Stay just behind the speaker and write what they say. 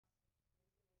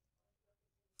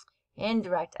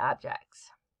Indirect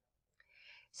objects.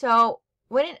 So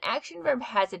when an action verb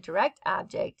has a direct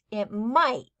object, it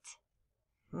might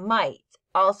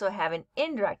also have an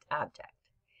indirect object.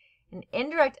 An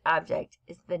indirect object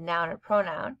is the noun or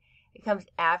pronoun. It comes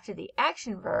after the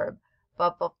action verb,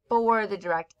 but before the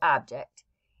direct object.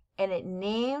 And it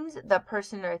names the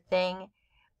person or thing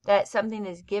that something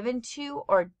is given to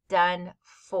or done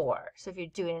for. So if you're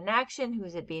doing an action,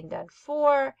 who's it being done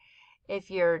for?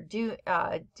 If you're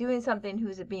doing something,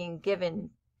 who's it being given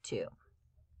to?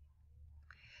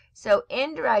 So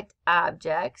indirect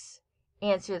objects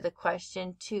answer the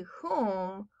question to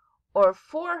whom or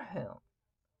for whom,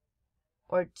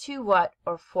 or to what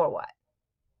or for what.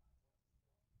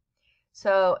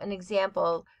 So an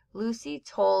example, Lucy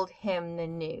told him the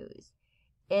news.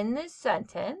 In this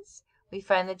sentence, we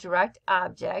find the direct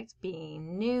object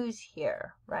being news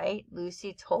here, right?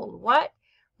 Lucy told what?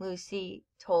 Lucy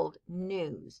told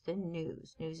news, the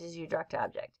news. News is your direct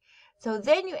object. So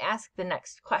then you ask the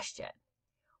next question.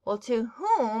 Well, to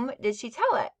whom did she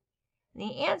tell it? And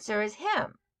the answer is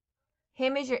him.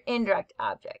 Him is your indirect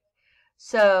object.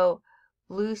 So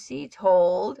Lucy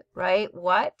told, right,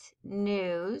 what?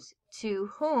 News. To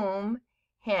whom?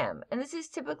 Him. And this is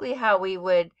typically how we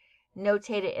would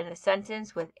notate it in a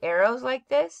sentence with arrows like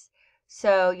this.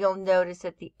 So you'll notice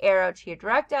that the arrow to your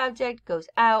direct object goes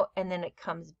out and then it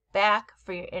comes back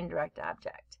for your indirect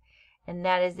object. And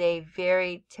that is a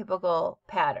very typical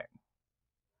pattern.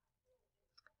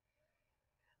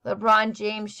 LeBron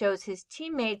James shows his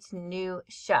teammates new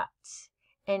shots.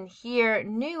 And here,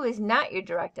 new is not your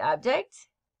direct object.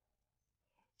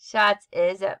 Shots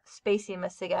is, that spacing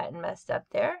must have gotten messed up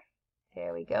there.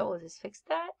 There we go, we'll just fix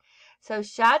that. So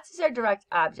shots is our direct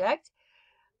object.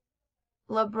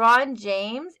 LeBron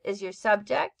James is your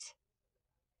subject.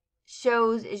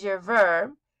 Shows is your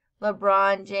verb.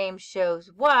 LeBron James shows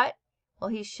what? Well,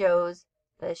 he shows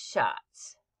the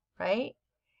shots, right?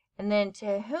 And then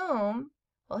to whom?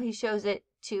 Well, he shows it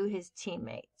to his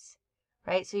teammates,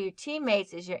 right? So your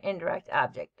teammates is your indirect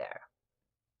object there.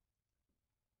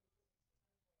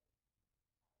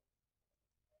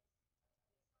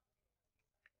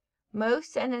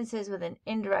 Most sentences with an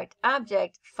indirect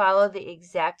object follow the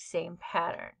exact same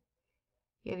pattern.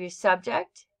 You have your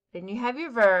subject, then you have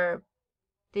your verb,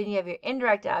 then you have your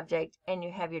indirect object, and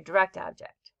you have your direct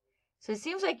object. So it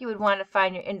seems like you would want to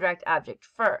find your indirect object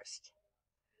first.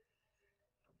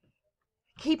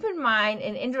 Keep in mind,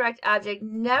 an indirect object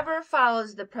never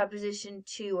follows the preposition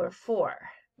to or for,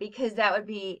 because that would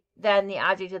be then the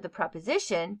object of the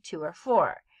preposition to or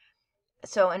for.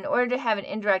 So in order to have an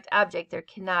indirect object, there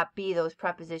cannot be those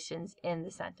prepositions in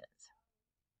the sentence.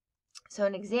 So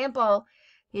an example,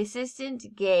 the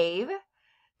assistant gave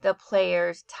the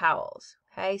players towels.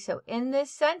 Okay, so in this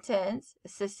sentence,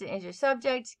 assistant is your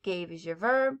subject, gave is your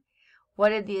verb. What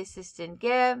did the assistant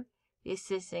give? The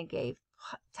assistant gave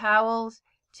towels.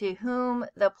 To whom?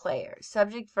 The players.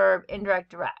 Subject, verb,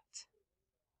 indirect, direct.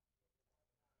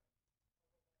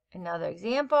 Another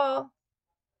example.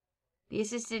 The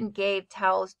assistant gave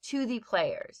towels to the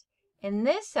players. In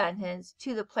this sentence,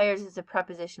 to the players is a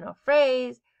prepositional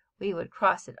phrase. We would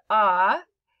cross it off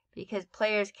because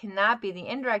players cannot be the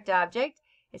indirect object.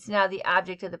 It's now the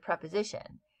object of the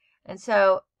preposition. And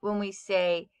so when we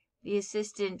say the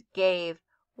assistant gave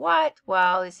what?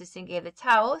 Well, the assistant gave the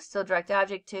towel, still direct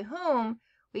object. To whom?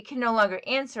 We can no longer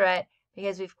answer it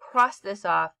because we've crossed this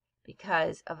off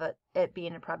because of it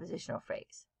being a prepositional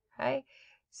phrase. Okay?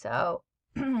 So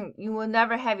you will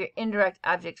never have your indirect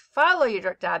object follow your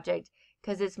direct object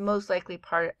because it's most likely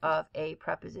part of a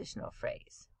prepositional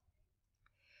phrase.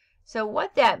 So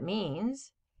what that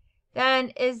means then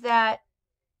is that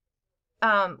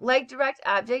like direct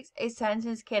objects, a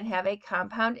sentence can have a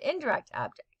compound indirect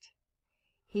object.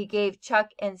 He gave Chuck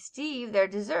and Steve their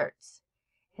desserts.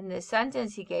 In this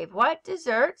sentence, he gave what?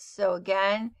 Desserts. So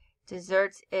again,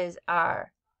 desserts is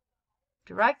our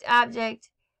direct object.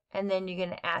 And then you're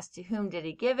going to ask to whom did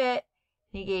he give it?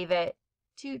 He gave it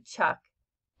to Chuck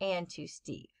and to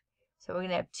Steve. So we're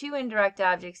going to have two indirect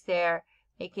objects there,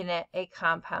 making it a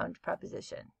compound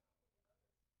preposition.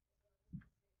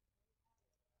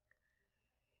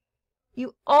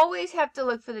 You always have to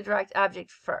look for the direct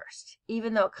object first,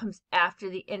 even though it comes after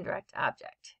the indirect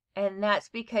object. And that's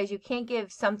because you can't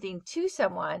give something to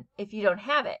someone if you don't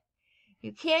have it.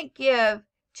 You can't give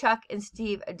Chuck and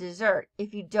Steve a dessert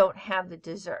if you don't have the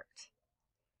dessert,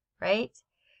 right?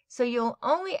 So you'll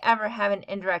only ever have an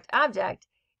indirect object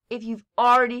if you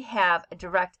already have a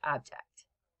direct object.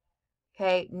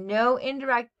 Okay, no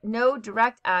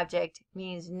direct object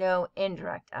means no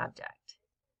indirect object.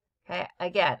 Okay,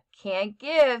 again, can't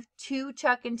give to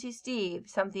Chuck and to Steve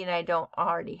something I don't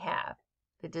already have,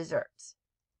 the desserts.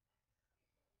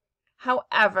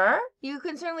 However, you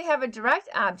can certainly have a direct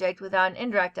object without an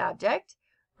indirect object,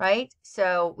 right?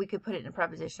 So we could put it in a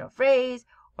prepositional phrase,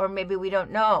 or maybe we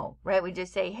don't know, right? We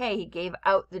just say, hey, he gave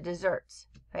out the desserts,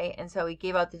 right? And so he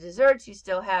gave out the desserts. You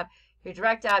still have your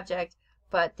direct object,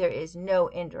 but there is no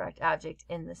indirect object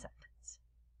in the sentence.